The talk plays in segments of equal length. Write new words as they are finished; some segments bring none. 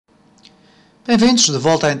Bem-vindos de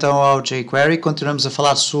volta então ao jQuery. Continuamos a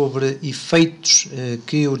falar sobre efeitos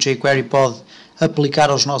que o jQuery pode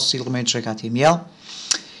aplicar aos nossos elementos HTML.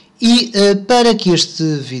 E para que este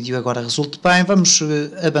vídeo agora resulte bem, vamos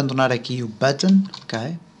abandonar aqui o button,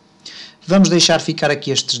 ok? Vamos deixar ficar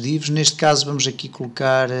aqui estes divs. Neste caso vamos aqui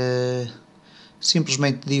colocar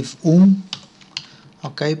simplesmente div 1,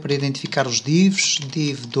 ok? Para identificar os divs,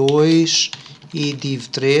 div 2 e div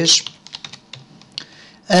 3.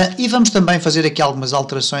 E vamos também fazer aqui algumas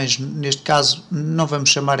alterações. Neste caso não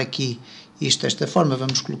vamos chamar aqui isto desta forma,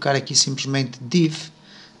 vamos colocar aqui simplesmente div,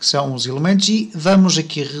 que são os elementos, e vamos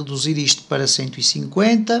aqui reduzir isto para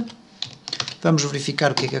 150. Vamos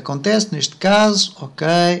verificar o que é que acontece neste caso, ok.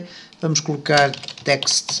 Vamos colocar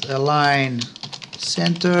text align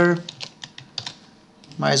center,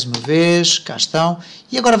 mais uma vez, cá estão.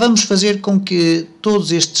 E agora vamos fazer com que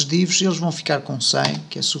todos estes divs, eles vão ficar com 100,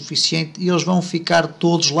 que é suficiente, e eles vão ficar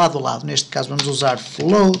todos lado a lado. Neste caso vamos usar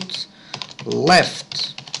float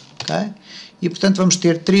left, ok? E portanto vamos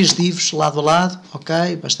ter 3 divs lado a lado,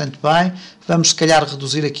 ok? Bastante bem. Vamos se calhar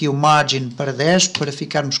reduzir aqui o margin para 10, para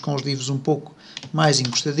ficarmos com os divs um pouco mais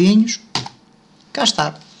encostadinhos. Cá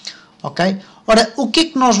está, ok? Ora, o que é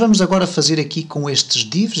que nós vamos agora fazer aqui com estes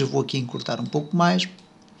divs? Eu vou aqui encurtar um pouco mais.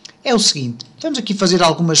 É o seguinte, vamos aqui fazer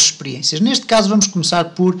algumas experiências. Neste caso vamos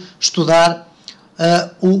começar por estudar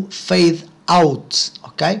o fadeOut,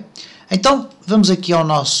 ok? Então vamos aqui ao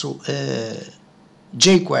nosso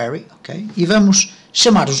jQuery, ok? E vamos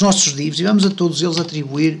chamar os nossos divs e vamos a todos eles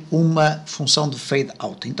atribuir uma função de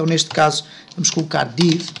fadeOut. Então neste caso vamos colocar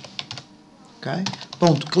div, ok?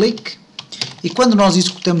 Ponto click. E quando nós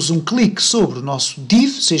executamos um clique sobre o nosso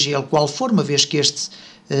div, seja ele qual for, uma vez que este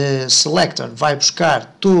selector vai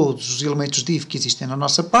buscar todos os elementos div que existem na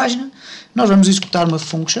nossa página, nós vamos executar uma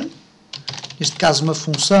function, neste caso uma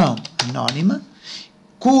função anónima,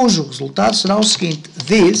 cujo resultado será o seguinte: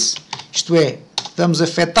 this, isto é, vamos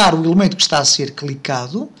afetar o elemento que está a ser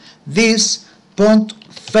clicado,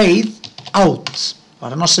 this.fadeOut.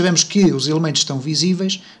 Ora, nós sabemos que os elementos estão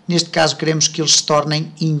visíveis, neste caso queremos que eles se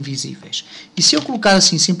tornem invisíveis. E se eu colocar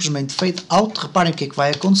assim simplesmente fadeOut, reparem o que é que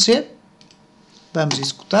vai acontecer. Vamos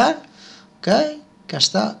executar, ok, cá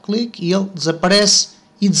está, clique, e ele desaparece,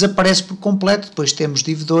 e desaparece por completo. Depois temos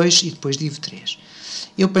div 2 e depois div 3.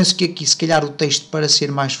 Eu penso que aqui, se calhar, o texto, para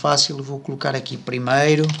ser mais fácil, eu vou colocar aqui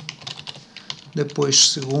primeiro, depois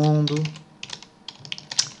segundo,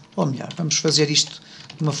 ou melhor, vamos fazer isto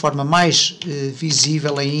de uma forma mais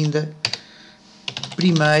visível ainda.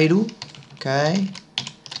 Primeiro, ok,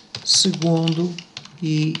 segundo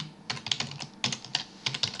e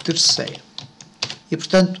terceiro. E,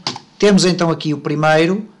 portanto, temos então aqui o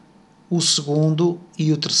primeiro, o segundo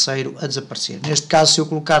e o terceiro a desaparecer. Neste caso, se eu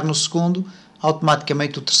colocar no segundo,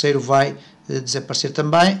 automaticamente o terceiro vai desaparecer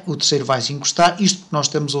também, o terceiro vai se encostar. Isto que nós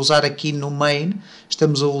estamos a usar aqui no main,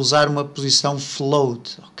 estamos a usar uma posição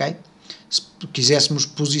float, ok? Se quiséssemos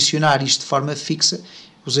posicionar isto de forma fixa,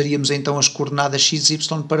 usaríamos então as coordenadas x e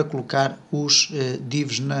y para colocar os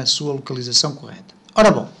divs na sua localização correta.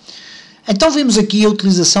 Ora bom, então vemos aqui a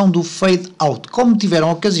utilização do fadeOut. Como tiveram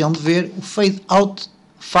a ocasião de ver, o fadeOut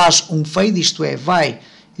faz um fade, isto é, vai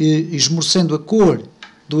esmorecendo a cor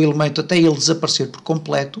do elemento até ele desaparecer por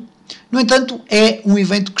completo. No entanto, é um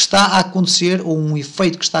evento que está a acontecer, ou um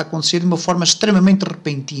efeito que está a acontecer de uma forma extremamente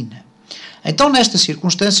repentina. Então, nestas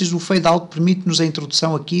circunstâncias, o fadeOut permite-nos a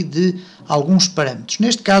introdução aqui de alguns parâmetros.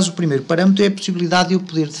 Neste caso, o primeiro parâmetro é a possibilidade de eu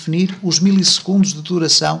poder definir os milissegundos de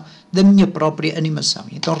duração da minha própria animação.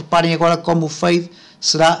 Então, reparem agora como o fade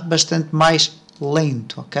será bastante mais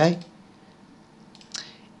lento, ok?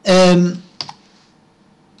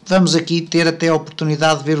 Vamos aqui ter até a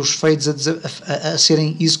oportunidade de ver os fades a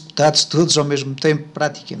serem executados todos ao mesmo tempo,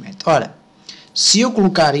 praticamente. Ora, se eu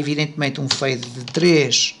colocar, evidentemente, um fade de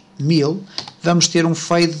 3000, vamos ter um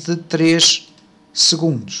fade de 3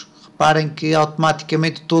 segundos. Reparem que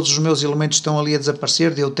automaticamente todos os meus elementos estão ali a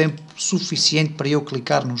desaparecer, deu tempo suficiente para eu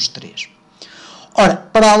clicar nos 3. Ora,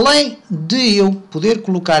 para além de eu poder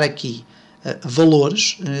colocar aqui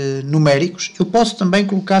valores numéricos, eu posso também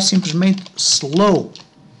colocar simplesmente slow,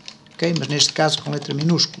 ok? Mas neste caso com letra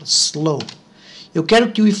minúscula, slow. Eu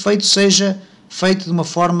quero que o efeito seja feito de uma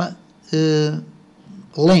forma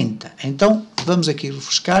lenta. Então vamos aqui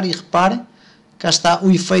refrescar e reparem, cá está, o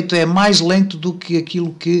efeito é mais lento do que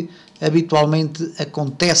aquilo que habitualmente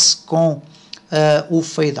acontece com o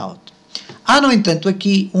fadeOut. Há, no entanto,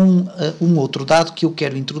 aqui um outro dado que eu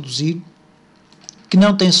quero introduzir, que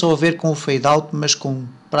não tem só a ver com o fadeOut, mas com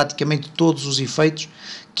praticamente todos os efeitos,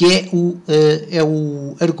 que é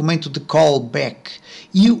o argumento de CallBack.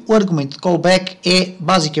 E o argumento de callback é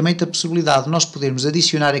basicamente a possibilidade de nós podermos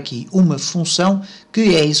adicionar aqui uma função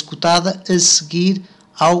que é executada a seguir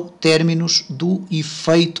ao término do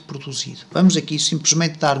efeito produzido. Vamos aqui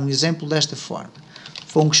simplesmente dar um exemplo desta forma.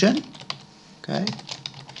 Function, ok?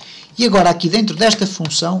 E agora aqui dentro desta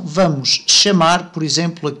função vamos chamar, por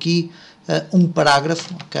exemplo, aqui um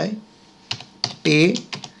parágrafo, ok? P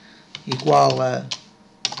igual a,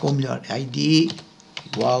 ou melhor, id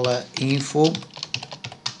igual a info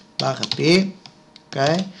barra P, ok?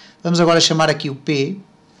 Vamos agora chamar aqui o P,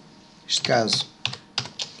 neste caso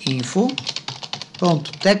info.text,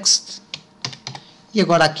 e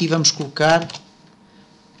agora aqui vamos colocar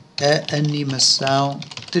a animação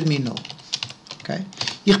terminou, ok?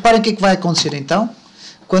 E reparem o que é que vai acontecer então.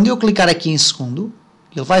 Quando eu clicar aqui em segundo,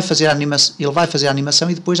 ele vai fazer a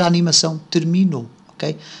animação e depois a animação terminou,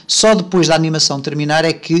 ok? Só depois da animação terminar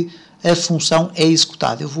é que a função é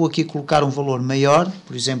executada. Eu vou aqui colocar um valor maior,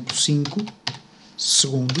 por exemplo 5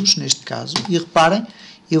 segundos neste caso, e reparem,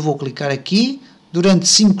 eu vou clicar aqui, durante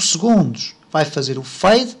 5 segundos vai fazer o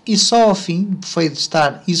fade e só ao fim do fade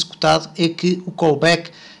estar executado é que o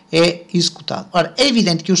callback é executado. Ora, é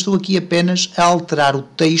evidente que eu estou aqui apenas a alterar o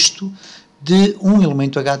texto de um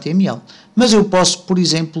elemento HTML, mas eu posso, por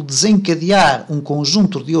exemplo, desencadear um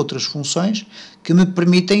conjunto de outras funções que me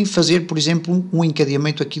permitem fazer, por exemplo, um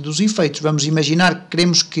encadeamento aqui dos efeitos. Vamos imaginar que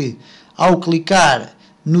queremos que, ao clicar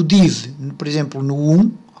no div, por exemplo, no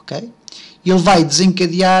 1, ok, ele vai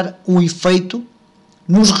desencadear o efeito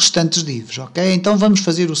nos restantes divs, ok? Então vamos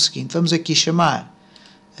fazer o seguinte, vamos aqui chamar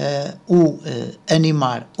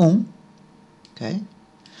animar 1, ok?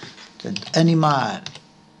 Portanto, animar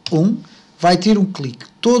 1 vai ter um clique.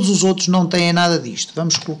 Todos os outros não têm nada disto.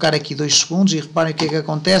 Vamos colocar aqui 2 segundos e reparem o que é que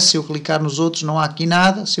acontece. Se eu clicar nos outros não há aqui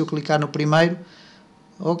nada. Se eu clicar no primeiro,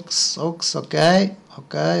 ok,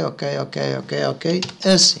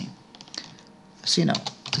 assim não,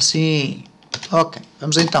 assim, ok.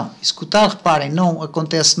 Vamos então executar. Reparem, não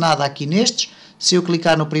acontece nada aqui nestes. Se eu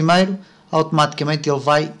clicar no primeiro, automaticamente ele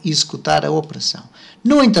vai executar a operação.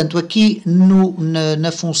 No entanto, aqui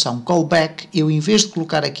na função callback, eu em vez de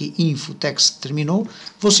colocar aqui info text terminou,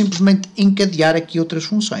 vou simplesmente encadear aqui outras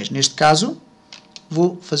funções. Neste caso,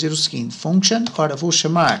 vou fazer o seguinte, function, ora vou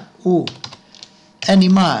chamar o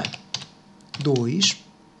animar 2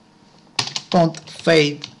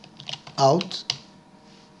 .fadeOut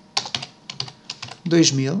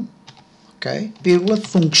 2000, ok, vírgula,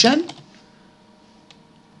 function,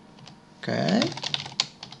 ok.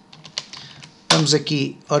 Vamos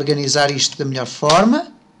aqui organizar isto da melhor forma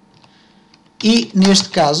e, neste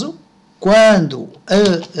caso, quando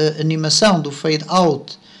a animação do fade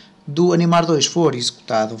out do animar 2 for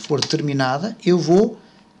executada ou for terminada, eu vou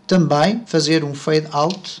também fazer um fade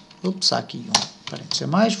out, há aqui um parênteses a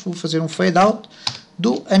mais, vou fazer um fade out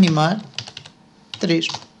do animar 3,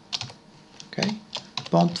 ok,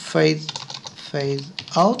 ponto fade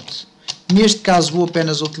out. Neste caso vou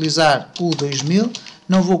apenas utilizar o 2000,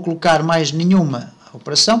 não vou colocar mais nenhuma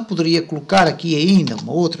operação, poderia colocar aqui ainda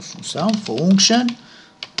uma outra função, function,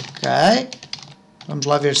 ok, vamos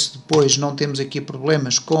lá ver se depois não temos aqui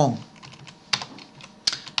problemas com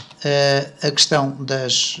a questão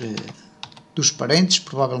dos parênteses,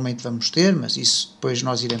 provavelmente vamos ter, mas isso depois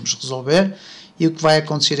nós iremos resolver, e o que vai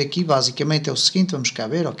acontecer aqui basicamente é o seguinte, vamos cá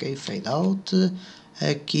ver, ok, fade out,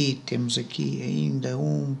 aqui temos aqui ainda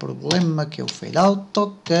um problema que é o fade out,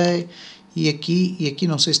 ok, e aqui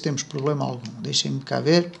não sei se temos problema algum, deixem-me cá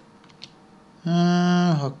ver,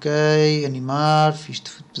 ok, animar,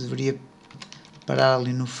 isto deveria parar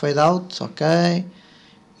ali no fade out, ok,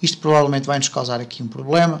 isto provavelmente vai nos causar aqui um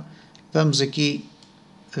problema, vamos aqui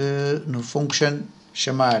no function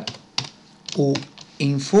chamar o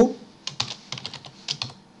info.text,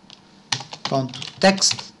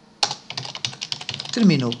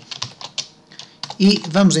 terminou, e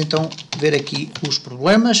vamos então ver aqui os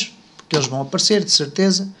problemas, que eles vão aparecer, de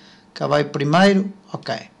certeza. Cá vai primeiro,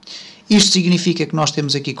 ok. Isto significa que nós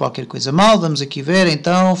temos aqui qualquer coisa mal, vamos aqui ver,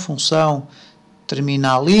 então, função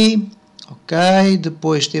termina ali, ok.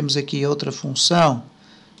 Depois temos aqui outra função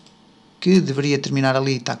que deveria terminar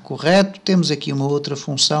ali, está correto. Temos aqui uma outra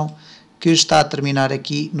função que está a terminar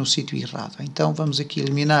aqui no sítio errado. Então, vamos aqui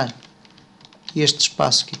eliminar este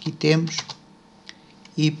espaço que aqui temos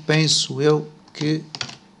e penso eu que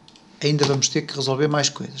ainda vamos ter que resolver mais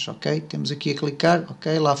coisas, ok? Temos aqui a clicar,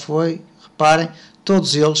 ok, lá foi, reparem,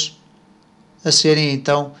 todos eles a serem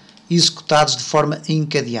então executados de forma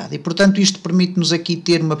encadeada. E, portanto, isto permite-nos aqui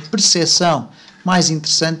ter uma percepção mais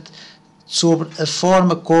interessante sobre a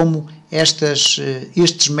forma como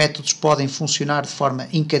estes métodos podem funcionar de forma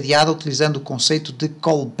encadeada utilizando o conceito de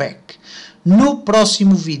callback. No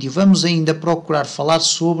próximo vídeo vamos ainda procurar falar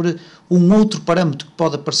sobre um outro parâmetro que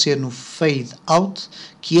pode aparecer no fadeOut,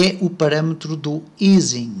 que é o parâmetro do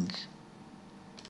easing.